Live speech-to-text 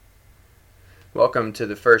Welcome to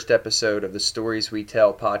the first episode of the Stories We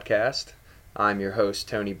Tell podcast. I'm your host,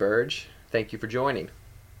 Tony Burge. Thank you for joining.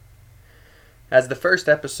 As the first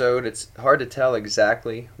episode, it's hard to tell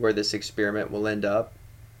exactly where this experiment will end up,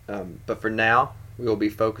 but for now, we will be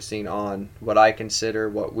focusing on what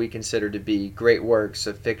we consider to be great works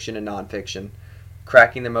of fiction and nonfiction,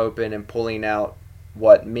 cracking them open and pulling out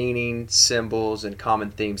what meaning, symbols, and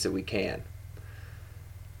common themes that we can.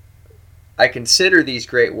 I consider these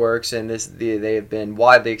great works, and they have been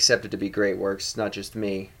widely accepted to be great works. It's not just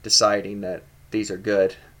me deciding that these are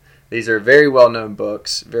good. These are very well-known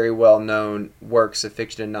books, very well-known works of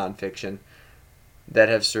fiction and nonfiction that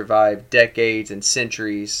have survived decades and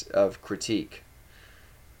centuries of critique.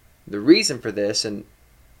 The reason for this, and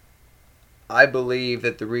I believe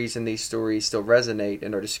that the reason these stories still resonate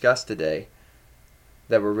and are discussed today,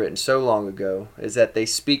 that were written so long ago, is that they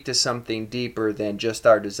speak to something deeper than just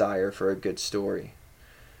our desire for a good story.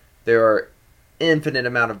 There are infinite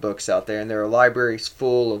amount of books out there, and there are libraries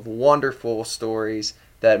full of wonderful stories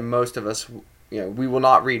that most of us, we will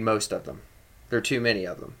not read most of them. There are too many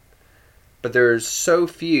of them. But there's so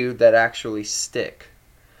few that actually stick.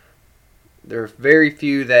 There are very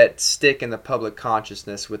few that stick in the public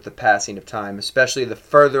consciousness with the passing of time, especially the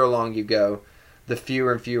further along you go, the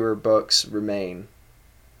fewer and fewer books remain.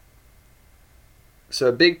 So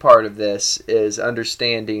a big part of this is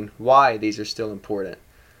understanding why these are still important,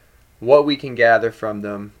 what we can gather from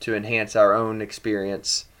them to enhance our own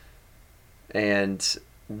experience, and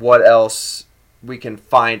what else we can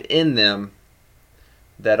find in them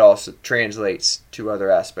that also translates to other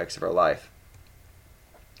aspects of our life.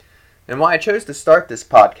 And why I chose to start this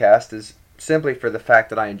podcast is simply for the fact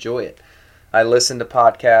that I enjoy it. I listen to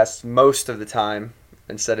podcasts most of the time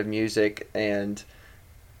instead of music, and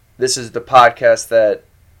this is the podcast that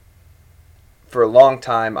for a long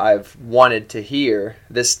time I've wanted to hear,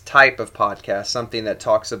 this type of podcast, something that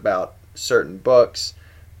talks about certain books,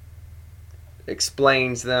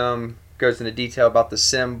 explains them, goes into detail about the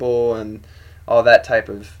symbol and all that type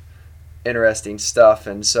of interesting stuff.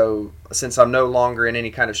 And so since I'm no longer in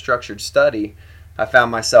any kind of structured study, I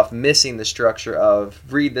found myself missing the structure of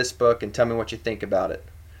read this book and tell me what you think about it.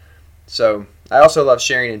 So I also love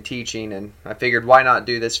sharing and teaching, and I figured why not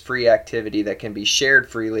do this free activity that can be shared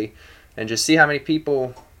freely and just see how many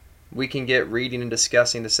people we can get reading and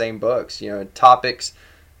discussing the same books, topics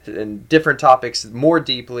and different topics more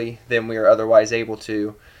deeply than we are otherwise able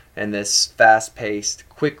to in this fast-paced,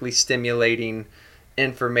 quickly stimulating,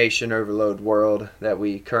 information overload world that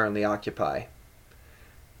we currently occupy.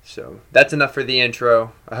 So that's enough for the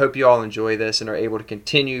intro. I hope you all enjoy this and are able to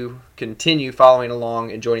continue following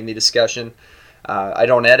along and joining the discussion. I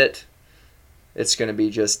don't edit. It's going to be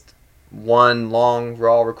just one long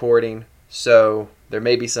raw recording. So there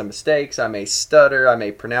may be some mistakes. I may stutter. I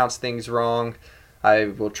may pronounce things wrong. I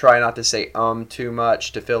will try not to say too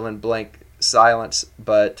much to fill in blank silence.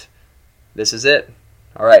 But this is it.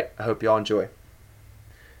 All right. I hope you all enjoy.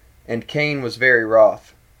 And Cain was very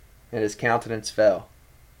wroth, and his countenance fell.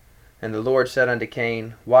 And the Lord said unto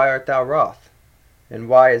Cain, Why art thou wroth? And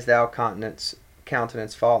why is thou countenance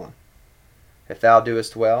fallen? If thou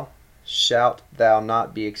doest well, shalt thou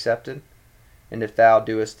not be accepted? And if thou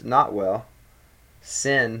doest not well,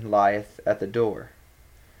 sin lieth at the door.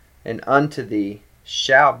 And unto thee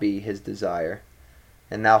shall be his desire,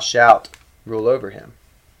 and thou shalt rule over him.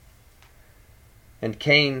 And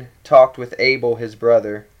Cain talked with Abel his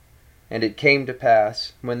brother, and it came to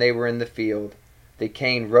pass, when they were in the field, that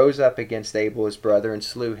Cain rose up against Abel his brother, and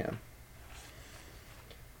slew him.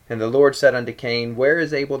 And the Lord said unto Cain, Where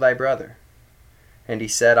is Abel thy brother? And he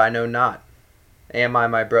said, I know not. Am I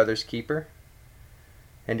my brother's keeper?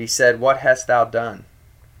 And he said, What hast thou done?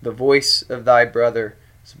 The voice of thy brother's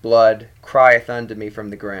blood crieth unto me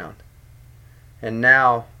from the ground. And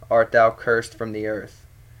now art thou cursed from the earth,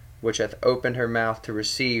 which hath opened her mouth to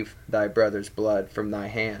receive thy brother's blood from thy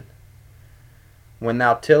hand. When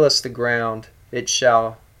thou tillest the ground, it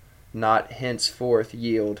shall not henceforth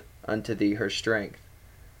yield unto thee her strength.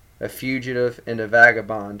 A fugitive and a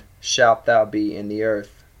vagabond shalt thou be in the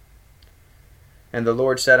earth. And the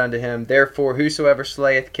Lord said unto him, Therefore whosoever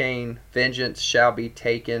slayeth Cain, vengeance shall be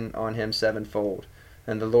taken on him sevenfold.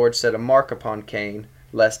 And the Lord set a mark upon Cain,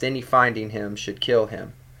 lest any finding him should kill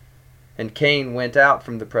him. And Cain went out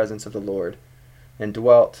from the presence of the Lord, and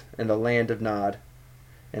dwelt in the land of Nod,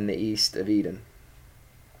 in the east of Eden.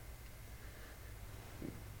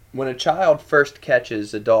 When a child first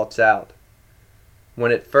catches adults out,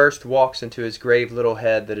 when it first walks into his grave little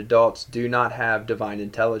head that adults do not have divine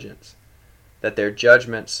intelligence, that their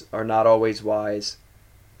judgments are not always wise,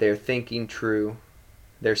 their thinking true,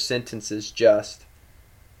 their sentences just,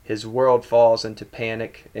 his world falls into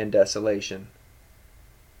panic and desolation.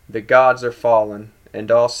 The gods are fallen,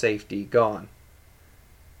 and all safety gone.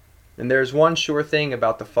 And there is one sure thing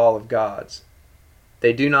about the fall of gods.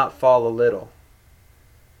 They do not fall a little.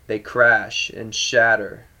 They crash and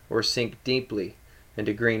shatter or sink deeply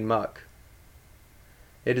into green muck.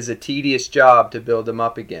 It is a tedious job to build them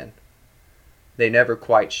up again. They never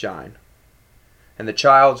quite shine. And the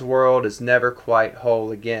child's world is never quite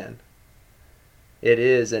whole again. It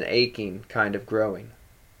is an aching kind of growing.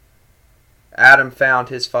 Adam found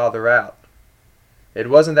his father out. It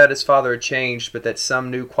wasn't that his father had changed, but that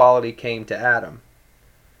some new quality came to Adam.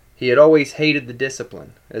 He had always hated the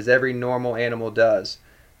discipline, as every normal animal does,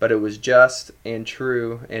 but it was just and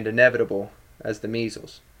true and inevitable as the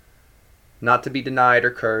measles. Not to be denied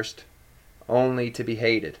or cursed, only to be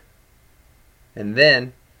hated. And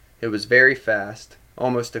then, it was very fast,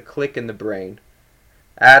 almost a click in the brain.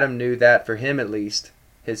 Adam knew that, for him at least,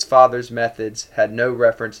 his father's methods had no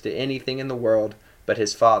reference to anything in the world but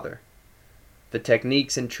his father. The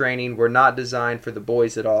techniques and training were not designed for the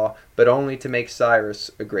boys at all, but only to make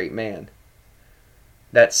Cyrus a great man.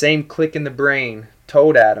 That same click in the brain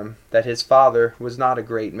told Adam that his father was not a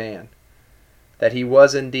great man, that he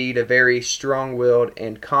was indeed a very strong-willed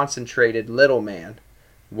and concentrated little man,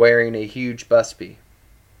 wearing a huge busby.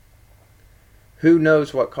 Who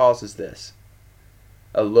knows what causes this?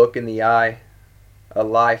 A look in the eye, a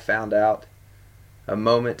lie found out, a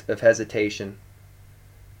moment of hesitation.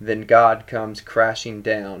 Then God comes crashing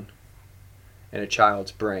down in a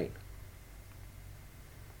child's brain.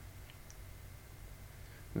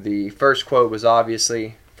 The first quote was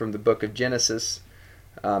obviously from the book of Genesis.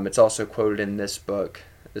 It's also quoted in this book,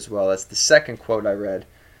 as well as the second quote I read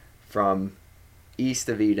from East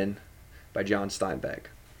of Eden by John Steinbeck.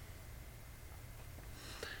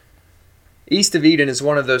 East of Eden is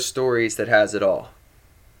one of those stories that has it all.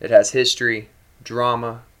 It has history,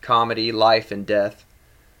 drama, comedy, life, and death.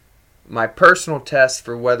 My personal test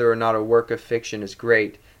for whether or not a work of fiction is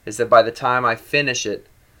great is that by the time I finish it,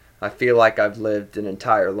 I feel like I've lived an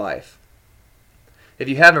entire life. If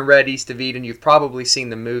you haven't read East of Eden, you've probably seen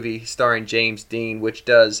the movie starring James Dean, which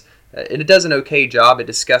does an okay job at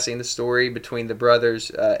discussing the story between the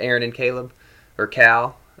brothers Aaron and Caleb, or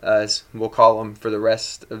Cal, as we'll call them for the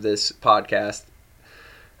rest of this podcast.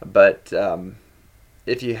 But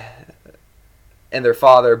and their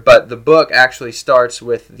father, but the book actually starts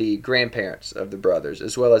with the grandparents of the brothers,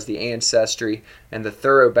 as well as the ancestry and the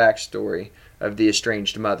thorough backstory of the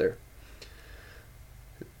estranged mother.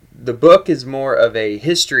 The book is more of a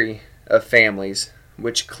history of families,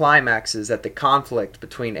 which climaxes at the conflict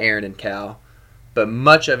between Aaron and Cal, but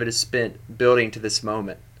much of it is spent building to this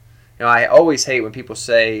moment. I always hate when people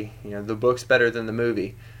say, the book's better than the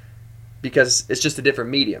movie, because it's just a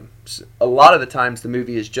different medium. A lot of the times the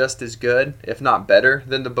movie is just as good, if not better,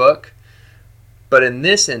 than the book. But in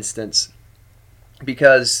this instance,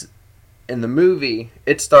 because in the movie,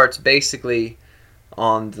 it starts basically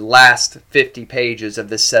on the last 50 pages of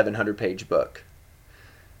this 700-page book.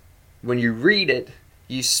 When you read it,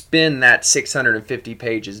 you spend that 650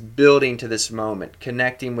 pages building to this moment,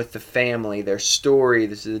 connecting with the family, their story,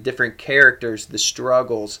 the different characters, the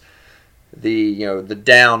struggles, the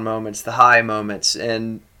down moments, the high moments.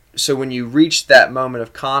 And so when you reach that moment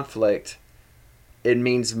of conflict, it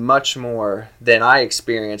means much more than I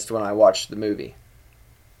experienced when I watched the movie.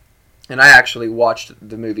 And I actually watched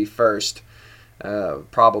the movie first,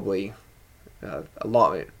 probably a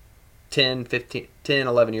long 10,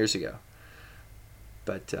 11 years ago.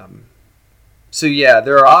 But so yeah,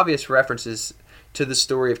 there are obvious references to the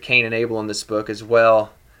story of Cain and Abel in this book, as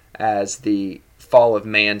well as the fall of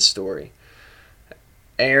man's story.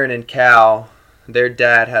 Aaron and Cal, their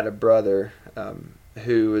dad had a brother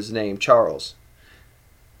who was named Charles.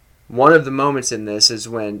 One of the moments in this is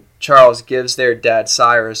when Charles gives their dad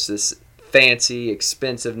Cyrus this fancy,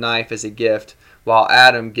 expensive knife as a gift, while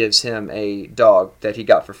Adam gives him a dog that he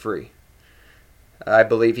got for free. I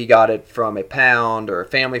believe he got it from a pound or a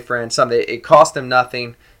family friend, something. It cost him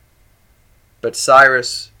nothing, but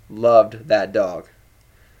Cyrus loved that dog.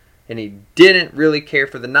 And he didn't really care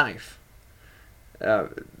for the knife.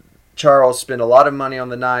 Charles spent a lot of money on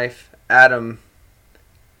the knife. Adam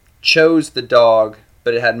chose the dog,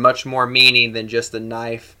 but it had much more meaning than just a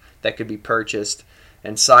knife that could be purchased.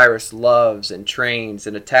 And Cyrus loves and trains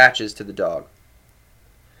and attaches to the dog.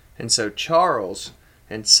 And so Charles,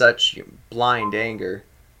 in such blind anger,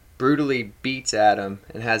 brutally beats Adam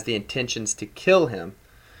and has the intentions to kill him.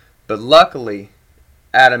 But luckily,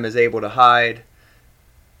 Adam is able to hide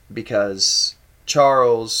because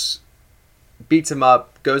Charles beats him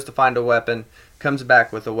up, goes to find a weapon, comes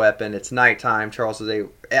back with a weapon. It's nighttime.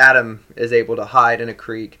 Adam is able to hide in a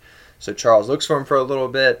creek. So Charles looks for him for a little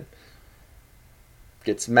bit,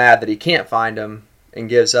 gets mad that he can't find him, and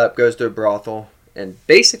gives up, goes to a brothel, and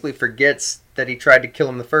basically forgets that he tried to kill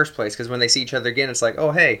him in the first place, because when they see each other again, it's like,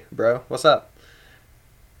 oh, hey, bro, what's up?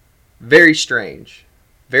 Very strange.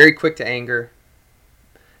 Very quick to anger.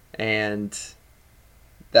 And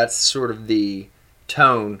that's sort of the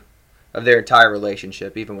tone of their entire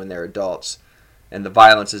relationship, even when they're adults. And the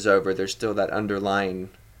violence is over, there's still that underlying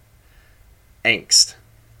angst.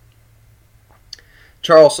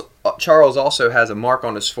 Charles also has a mark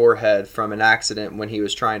on his forehead from an accident when he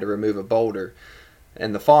was trying to remove a boulder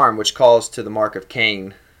in the farm, which calls to the mark of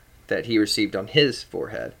Cain that he received on his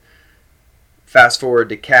forehead. Fast forward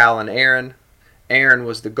to Cal and Aaron. Aaron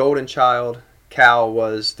was the golden child. Cal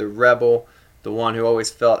was the rebel, the one who always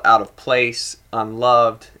felt out of place,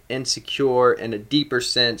 unloved, insecure in a deeper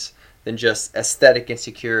sense than just aesthetic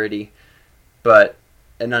insecurity, but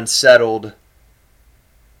an unsettled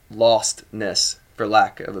lostness, for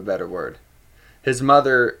lack of a better word. His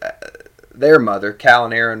mother, their mother, Cal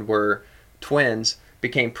and Aaron were twins,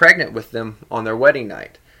 became pregnant with them on their wedding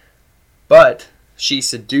night. But she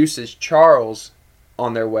seduces Charles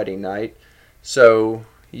on their wedding night, so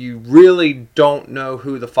you really don't know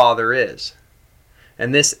who the father is.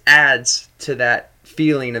 And this adds to that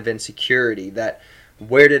feeling of insecurity, that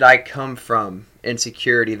where did I come from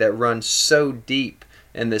insecurity that runs so deep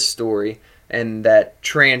in this story, and that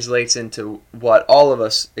translates into what all of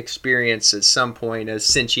us experience at some point as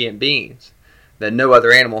sentient beings that no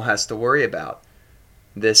other animal has to worry about.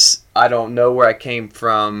 This, I don't know where I came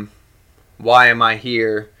from, why am I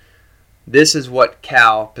here? This is what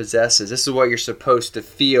Cal possesses. This is what you're supposed to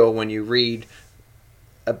feel when you read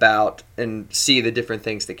about and see the different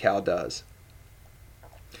things that Cal does.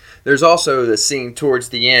 There's also the scene towards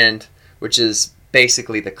the end, which is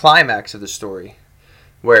basically the climax of the story,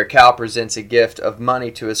 where Cal presents a gift of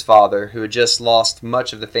money to his father, who had just lost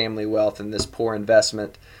much of the family wealth in this poor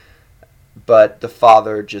investment. But the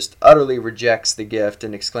father just utterly rejects the gift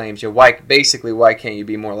and exclaims, why can't you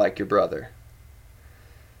be more like your brother?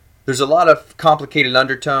 There's a lot of complicated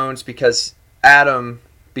undertones because Adam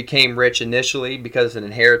became rich initially because of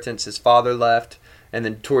an inheritance his father left. And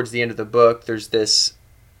then towards the end of the book, there's this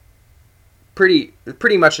pretty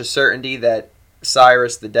much a certainty that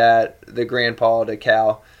Cyrus, the dad, the grandpa to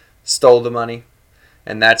Cal, stole the money.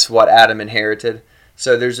 And that's what Adam inherited.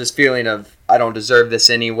 So there's this feeling of, I don't deserve this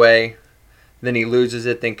anyway. Then he loses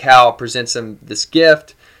it. Then Cal presents him this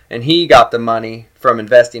gift, and he got the money from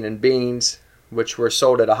investing in beans, which were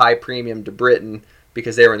sold at a high premium to Britain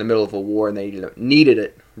because they were in the middle of a war and they needed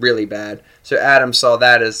it really bad. So Adam saw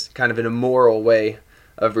that as kind of an immoral way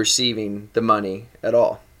of receiving the money at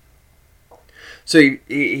all. So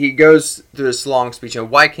he goes through this long speech,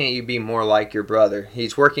 and why can't you be more like your brother?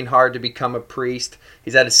 He's working hard to become a priest.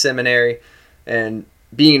 He's at a seminary, and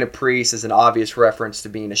being a priest is an obvious reference to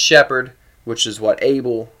being a shepherd, which is what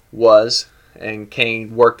Abel was, and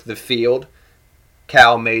Cain worked the field.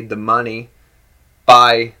 Cal made the money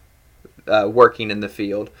by working in the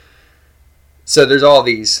field. So there's all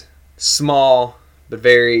these small but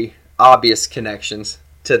very obvious connections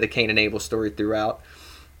to the Cain and Abel story throughout.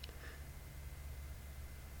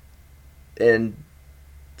 And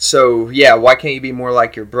so, why can't you be more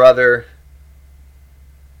like your brother?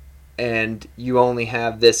 And you only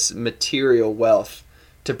have this material wealth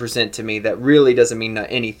to present to me that really doesn't mean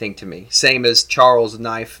anything to me. Same as Charles'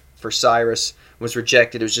 knife for Cyrus was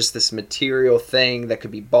rejected. It was just this material thing that could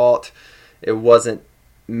be bought. It wasn't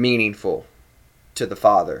meaningful to the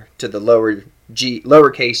Father, to the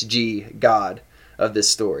lowercase g God of this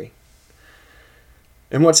story.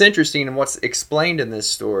 And what's interesting and what's explained in this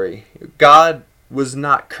story, God was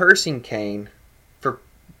not cursing Cain for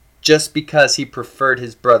just because he preferred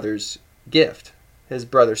his brother's gift, his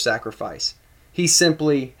brother's sacrifice. He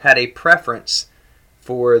simply had a preference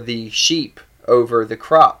for the sheep over the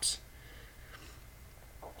crops.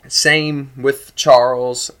 Same with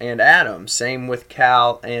Charles and Adam. Same with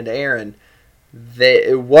Cal and Aaron.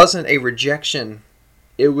 It wasn't a rejection.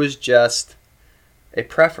 It was just a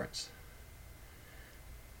preference.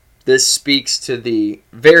 This speaks to the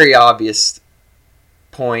very obvious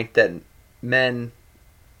point that men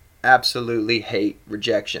absolutely hate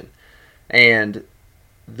rejection. And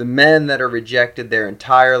the men that are rejected their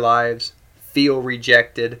entire lives, feel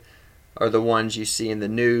rejected, are the ones you see in the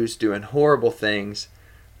news doing horrible things.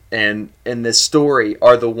 And in this story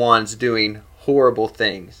are the ones doing horrible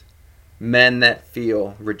things. Men that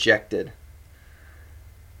feel rejected.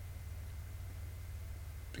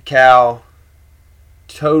 Cal,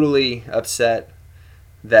 totally upset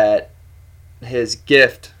that his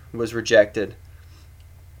gift was rejected,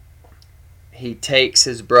 he takes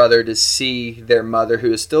his brother to see their mother,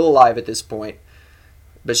 who is still alive at this point,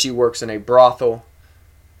 but she works in a brothel.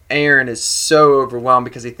 Aaron is so overwhelmed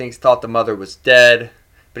because he thought the mother was dead,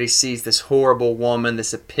 but he sees this horrible woman,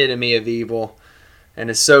 this epitome of evil, and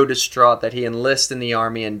is so distraught that he enlists in the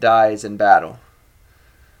army and dies in battle.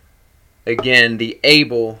 Again, the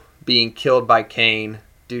Abel being killed by Cain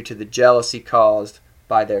due to the jealousy caused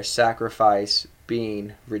by their sacrifice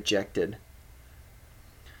being rejected.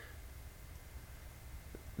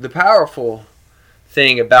 The powerful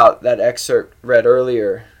thing about that excerpt read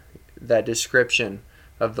earlier, that description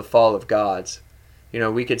of the fall of gods,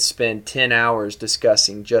 we could spend 10 hours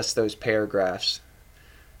discussing just those paragraphs.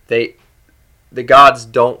 The gods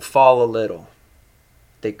don't fall a little.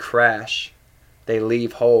 They crash. They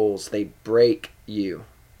leave holes. They break you.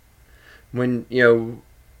 When you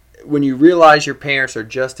realize your parents are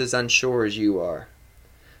just as unsure as you are,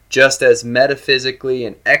 just as metaphysically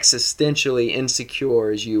and existentially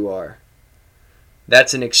insecure as you are,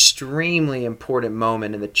 that's an extremely important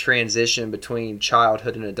moment in the transition between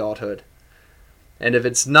childhood and adulthood. And if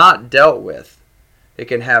it's not dealt with, it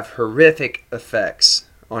can have horrific effects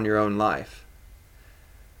on your own life.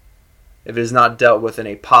 If it is not dealt with in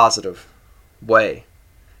a positive way,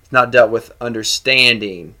 it's not dealt with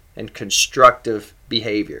understanding and constructive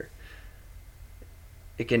behavior,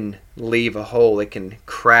 it can leave a hole. It can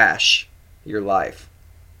crash your life.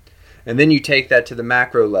 And then you take that to the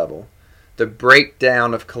macro level, the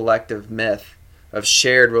breakdown of collective myth, of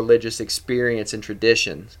shared religious experience and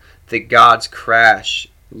traditions. The gods crash,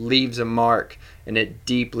 leaves a mark, and it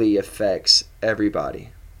deeply affects everybody.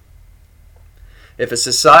 If a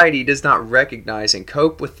society does not recognize and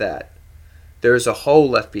cope with that, there is a hole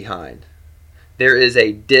left behind. There is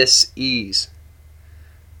a dis-ease.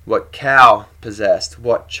 What Cal possessed,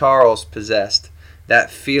 what Charles possessed, that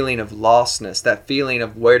feeling of lostness, that feeling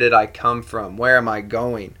of where did I come from, where am I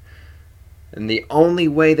going? And the only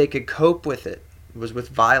way they could cope with it was with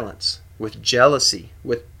violence, with jealousy,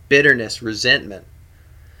 with bitterness, resentment,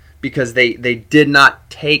 because they did not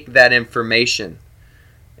take that information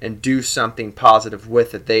and do something positive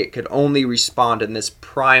with it. They could only respond in this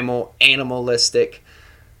primal, animalistic,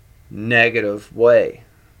 negative way.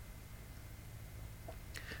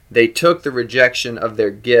 They took the rejection of their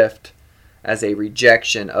gift as a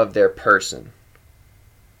rejection of their person,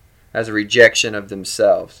 as a rejection of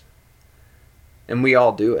themselves. And we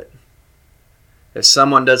all do it. If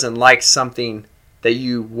someone doesn't like something that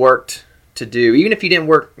you worked to do, even if you didn't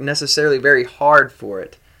work necessarily very hard for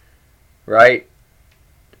it, right?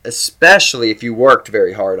 Especially if you worked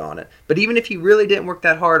very hard on it. But even if you really didn't work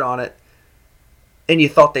that hard on it, and you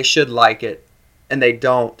thought they should like it, and they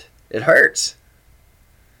don't, it hurts.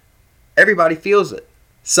 Everybody feels it.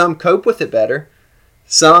 Some cope with it better.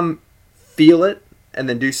 Some feel it and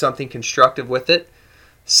then do something constructive with it.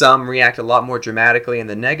 Some react a lot more dramatically in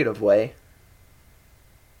the negative way.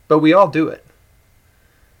 But we all do it.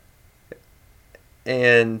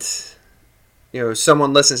 And,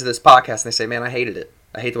 someone listens to this podcast and they say, man, I hated it.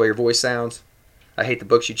 I hate the way your voice sounds. I hate the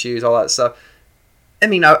books you choose, all that stuff. I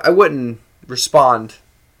mean, I wouldn't respond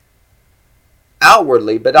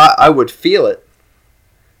outwardly, but I would feel it.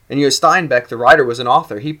 And Steinbeck, the writer, was an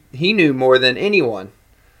author. He knew more than anyone.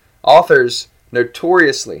 Authors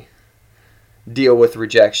notoriously deal with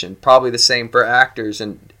rejection. Probably the same for actors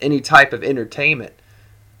and any type of entertainment.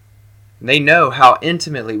 They know how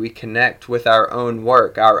intimately we connect with our own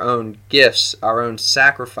work, our own gifts, our own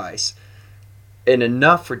sacrifice. And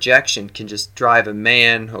enough rejection can just drive a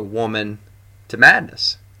man, a woman, to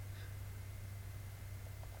madness.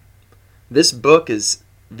 This book is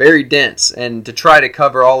very dense, and to try to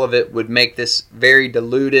cover all of it would make this very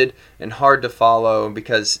diluted and hard to follow,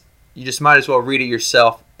 because you just might as well read it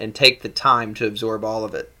yourself and take the time to absorb all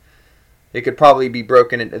of it. It could probably be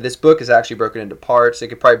broken into, this book is actually broken into parts. It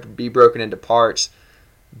could probably be broken into parts,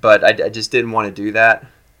 but I just didn't want to do that.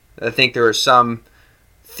 I think there are some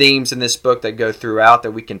themes in this book that go throughout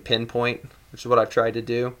that we can pinpoint, which is what I've tried to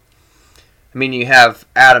do. I mean, you have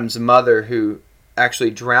Adam's mother who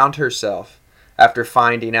actually drowned herself after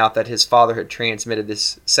finding out that his father had transmitted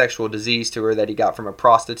this sexual disease to her that he got from a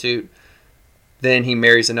prostitute. Then he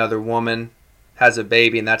marries another woman, has a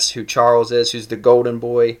baby, and that's who Charles is, who's the golden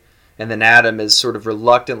boy. And then Adam is sort of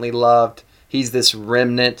reluctantly loved. He's this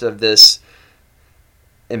remnant of this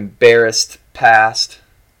embarrassed past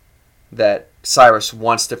that Cyrus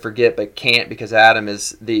wants to forget but can't, because Adam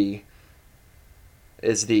is the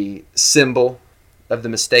symbol of the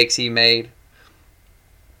mistakes he made.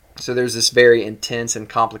 So there's this very intense and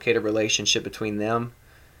complicated relationship between them.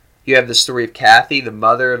 You have the story of Kathy, the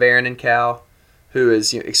mother of Aaron and Cal, who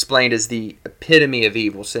is explained as the epitome of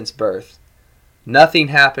evil since birth. Nothing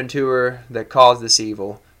happened to her that caused this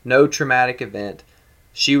evil. No traumatic event.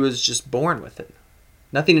 She was just born with it.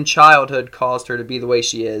 Nothing in childhood caused her to be the way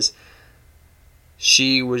she is.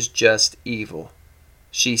 She was just evil.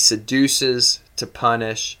 She seduces to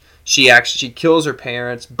punish. She kills her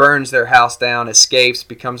parents, burns their house down, escapes,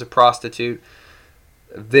 becomes a prostitute,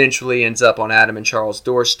 eventually ends up on Adam and Charles'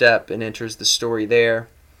 doorstep and enters the story there.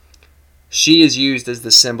 She is used as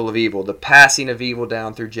the symbol of evil, the passing of evil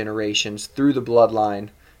down through generations, through the bloodline.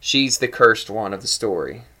 She's the cursed one of the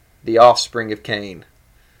story, the offspring of Cain.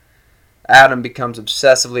 Adam becomes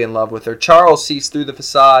obsessively in love with her. Charles sees through the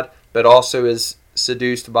facade, but also is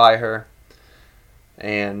seduced by her.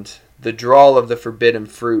 And the drawl of the forbidden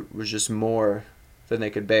fruit was just more than they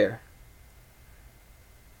could bear.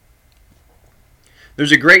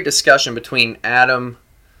 There's a great discussion between Adam,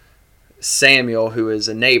 Samuel, who is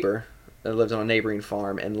a neighbor that lives on a neighboring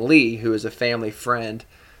farm, and Lee, who is a family friend,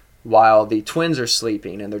 while the twins are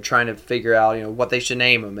sleeping and they're trying to figure out what they should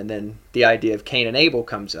name them. And then the idea of Cain and Abel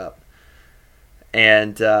comes up.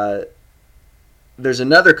 And there's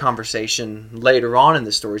another conversation later on in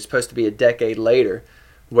the story, supposed to be a decade later,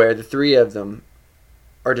 where the three of them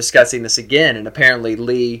are discussing this again. And apparently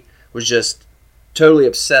Lee was just totally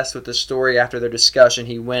obsessed with the story after their discussion.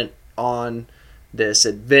 He went on this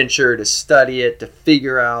adventure to study it, to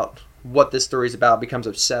figure out what this story is about, becomes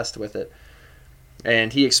obsessed with it.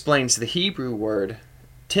 And he explains the Hebrew word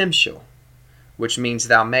timshel, which means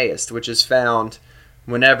thou mayest, which is found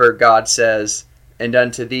whenever God says, and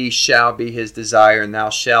unto thee shall be his desire, and thou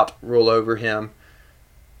shalt rule over him.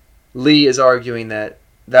 Lee is arguing that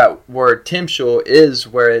word timshel is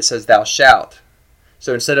where it says thou shalt.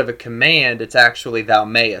 So instead of a command, it's actually thou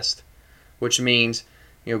mayest, which means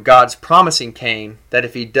God's promising Cain that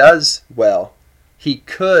if he does well, he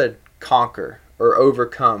could conquer or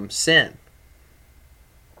overcome sin.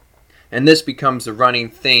 And this becomes a running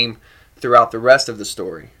theme throughout the rest of the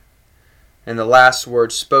story. And the last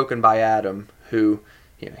word spoken by Adam, who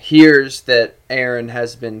hears that Aaron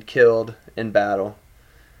has been killed in battle,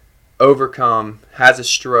 overcome, has a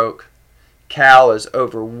stroke. Cal is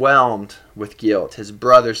overwhelmed with guilt. His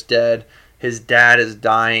brother's dead. His dad is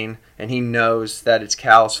dying. And he knows that it's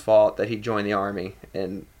Cal's fault that he joined the army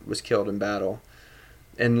and was killed in battle.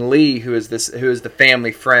 And Lee, who is the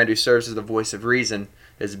family friend who serves as the voice of reason,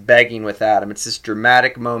 is begging with Adam. It's this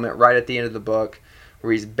dramatic moment right at the end of the book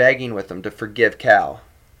where he's begging with him to forgive Cal.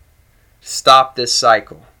 Stop this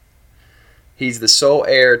cycle. He's the sole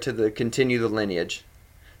heir to continue the lineage.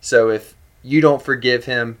 So if you don't forgive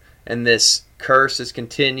him and this curse is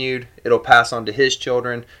continued, it'll pass on to his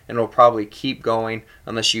children and it'll probably keep going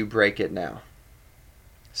unless you break it now.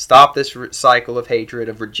 Stop this cycle of hatred,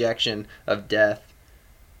 of rejection, of death.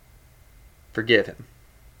 Forgive him.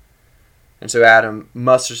 And so Adam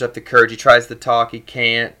musters up the courage. He tries to talk. He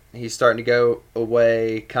can't. He's starting to go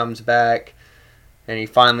away. Comes back. And he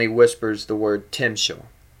finally whispers the word timshel,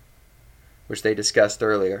 which they discussed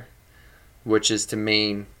earlier, which is to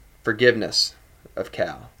mean forgiveness of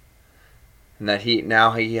Cal. And that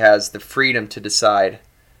he has the freedom to decide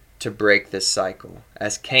to break this cycle,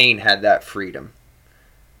 as Cain had that freedom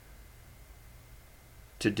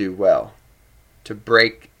to do well, to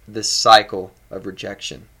break this cycle of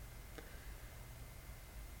rejection.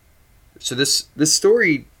 So this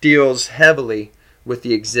story deals heavily with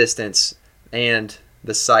the existence and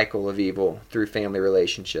the cycle of evil through family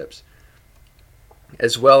relationships,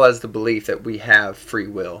 as well as the belief that we have free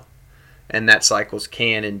will and that cycles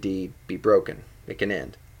can indeed be broken. It can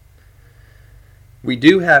end. We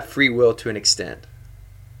do have free will to an extent.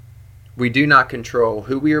 We do not control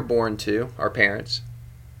who we are born to, our parents,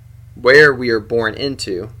 where we are born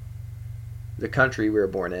into, the country we are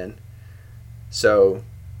born in. So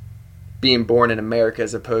being born in America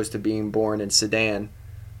as opposed to being born in Sudan,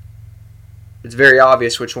 it's very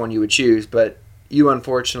obvious which one you would choose, but you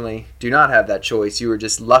unfortunately do not have that choice. You are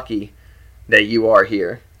just lucky that you are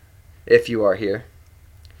here, if you are here.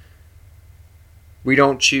 We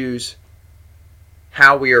don't choose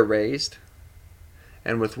how we are raised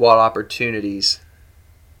and with what opportunities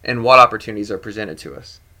are presented to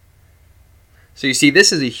us. So you see,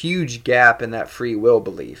 this is a huge gap in that free will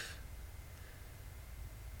belief.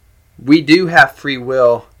 We do have free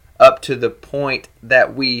will up to the point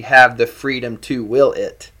that we have the freedom to will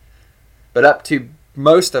it. But up to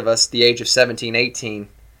most of us, the age of 17, 18,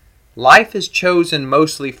 life is chosen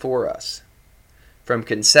mostly for us. From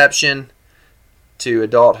conception to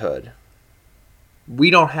adulthood. We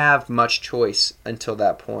don't have much choice until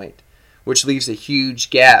that point, which leaves a huge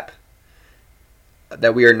gap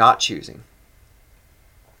that we are not choosing.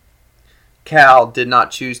 Cal did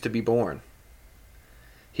not choose to be born.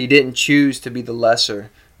 He didn't choose to be the lesser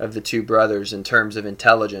of the two brothers in terms of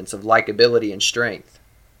intelligence, of likability, and strength.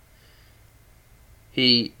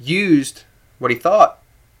 He used what he thought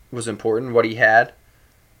was important, what he had,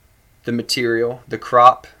 the material, the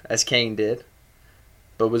crop, as Cain did,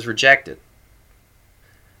 but was rejected.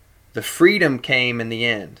 The freedom came in the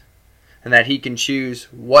end, and that he can choose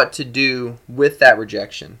what to do with that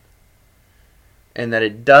rejection, and that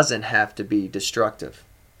it doesn't have to be destructive.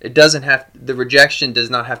 The rejection does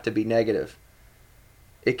not have to be negative.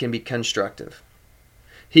 It can be constructive.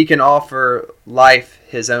 He can offer life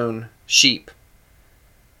his own sheep.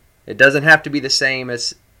 It doesn't have to be the same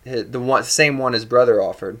as the same one his brother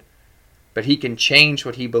offered, but he can change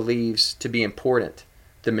what he believes to be important,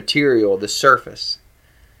 the material, the surface,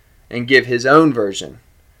 and give his own version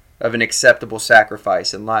of an acceptable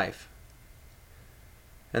sacrifice in life.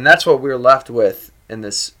 And that's what we're left with in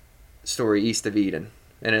this story, East of Eden,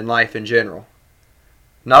 and in life in general.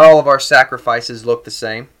 Not all of our sacrifices look the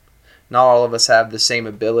same. Not all of us have the same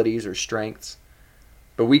abilities or strengths.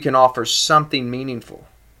 But we can offer something meaningful.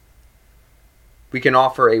 We can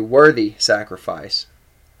offer a worthy sacrifice.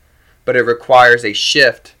 But it requires a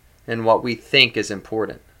shift in what we think is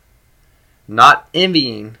important. Not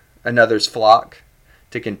envying another's flock,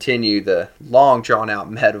 to continue the long drawn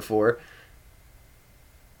out metaphor,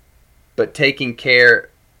 but taking care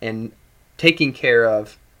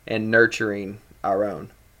of and nurturing our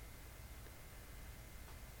own.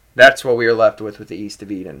 That's what we are left with the East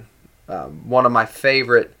of Eden. One of my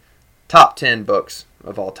favorite top 10 books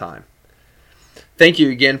of all time. Thank you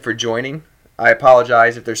again for joining. I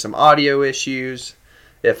apologize if there's some audio issues,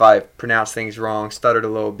 if I pronounced things wrong, stuttered a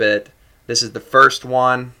little bit. This is the first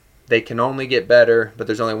one. They can only get better, but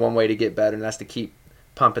there's only one way to get better, and that's to keep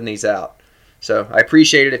pumping these out. So I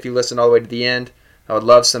appreciate it if you listen all the way to the end. I would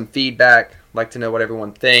love some feedback. I'd like to know what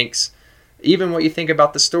everyone thinks. Even what you think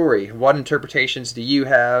about the story. What interpretations do you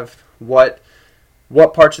have? What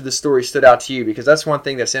parts of the story stood out to you? Because that's one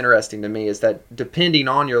thing that's interesting to me, is that depending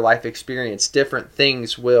on your life experience, different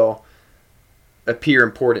things will appear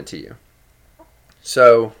important to you.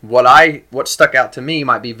 So what stuck out to me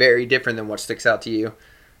might be very different than what sticks out to you.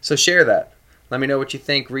 So share that. Let me know what you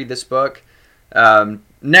think. Read this book.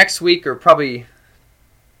 Next week, or probably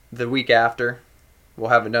the week after, we'll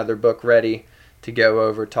have another book ready to go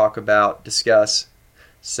over, talk about, discuss.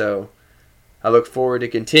 So I look forward to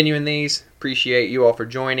continuing these. Appreciate you all for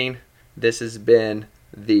joining. This has been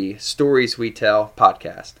the Stories We Tell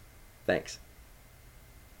podcast. Thanks.